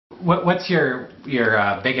What's your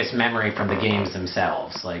biggest memory from the games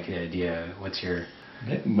themselves? Like, what's your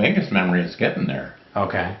Biggest memory is getting there.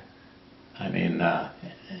 Okay. I mean,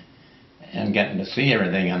 and getting to see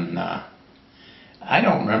everything. And I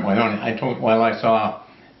don't remember. I saw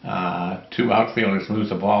two outfielders lose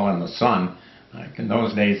the ball in the sun. Like in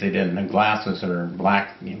those days, they didn't. The glasses are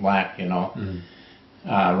black, you know. Mm.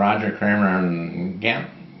 Roger Kramer and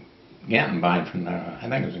Gantenbein from I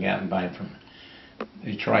think it was Gantenbein from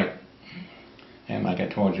Detroit. And like I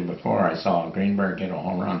told you before, I saw Greenberg get a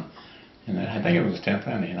home run. And I think it was 10th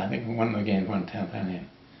inning. I think one of the games went 10th inning.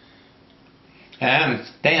 And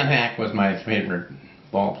Stan Hack was my favorite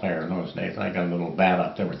ball player in those days. I got a little bat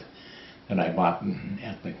up there that I bought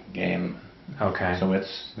at the game. Okay. So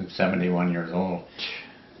it's 71 years old.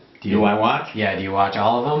 Do I watch? Yeah, do you watch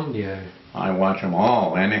all of them? I watch them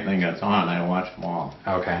all. Anything that's on, I watch them all.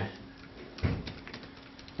 Okay.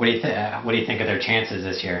 What do you think of their chances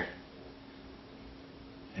this year?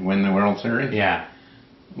 To win the World Series? Yeah.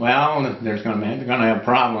 Well, they're going to have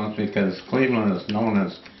problems because Cleveland is known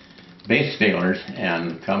as base stealers,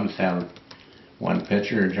 and Cubs have one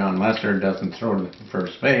pitcher, John Lester, doesn't throw to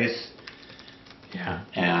first base. Yeah.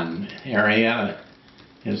 And Arrieta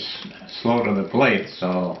is slow to the plate,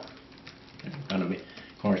 so it's going to be.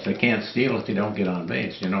 Of course, they can't steal if they don't get on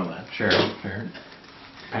base. You know that. Sure.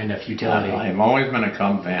 Kind of futility. I've always been a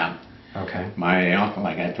Cub fan. Okay. My uncle,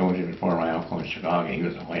 like I told you before, my uncle in Chicago, he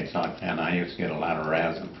was a White Sox fan. I used to get a lot of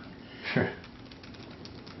razzing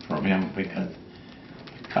from him because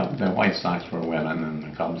the White Sox were winning and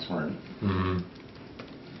the Cubs weren't. Mm-hmm.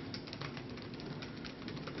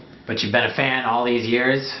 But you've been a fan all these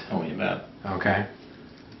years? Oh, you bet. Okay.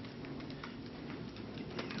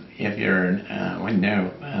 If you're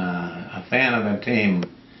a fan of a team,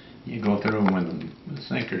 you go through them with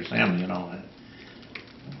sink or swim, you know.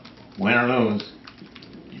 Win or lose,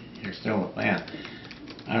 you're still a fan.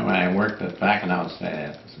 When I worked at Back and House,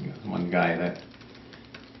 one guy that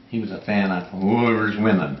he was a fan of whoever's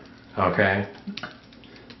winning. Okay.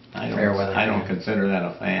 I don't consider that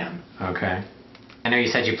a fan. Okay. I know you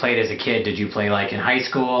said you played as a kid. Did you play like in high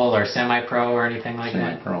school or semi-pro or anything like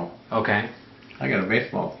that? Semi-pro. Okay. I got a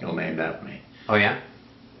baseball field named after me. Oh yeah?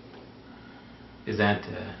 Is that...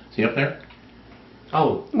 See up there?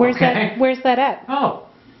 Oh, Where's that at? Oh.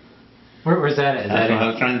 Where's that at? That's what I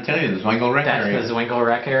was trying to tell you, the Zwingle Rec area. That's the Zwingle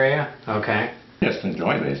Rec area? Okay. Just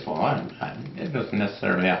enjoy baseball. It doesn't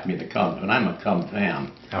necessarily have to be the Cubs, but I'm a Cub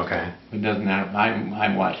fan. Okay. It doesn't have,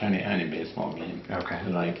 I watch any baseball game. Okay.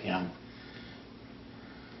 Like, yeah.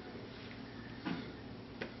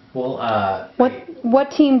 Well,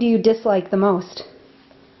 What team do you dislike the most?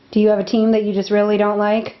 Do you have a team that you just really don't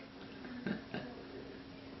like?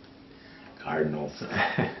 Cardinals.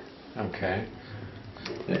 Okay.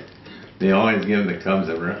 They always give the Cubs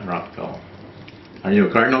a rough go. Are you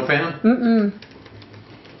a Cardinal fan? Mm-mm.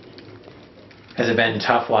 Has it been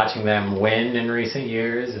tough watching them win in recent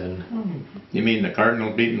years? And You mean the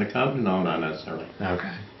Cardinals beating the Cubs? No, not necessarily.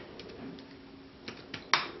 Okay.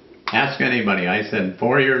 Ask anybody. I said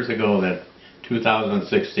 4 years ago that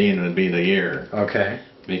 2016 would be the year. Okay.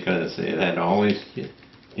 Because it had all these,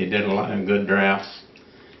 he did a lot of good drafts,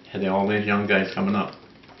 had all these young guys coming up.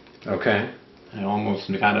 Okay. I almost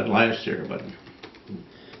got it last year, but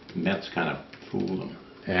the Mets kind of fooled them.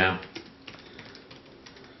 Yeah.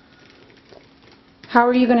 How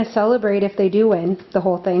are you going to celebrate if they do win the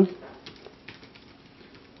whole thing?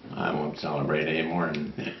 I won't celebrate any more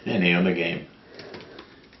than any other game.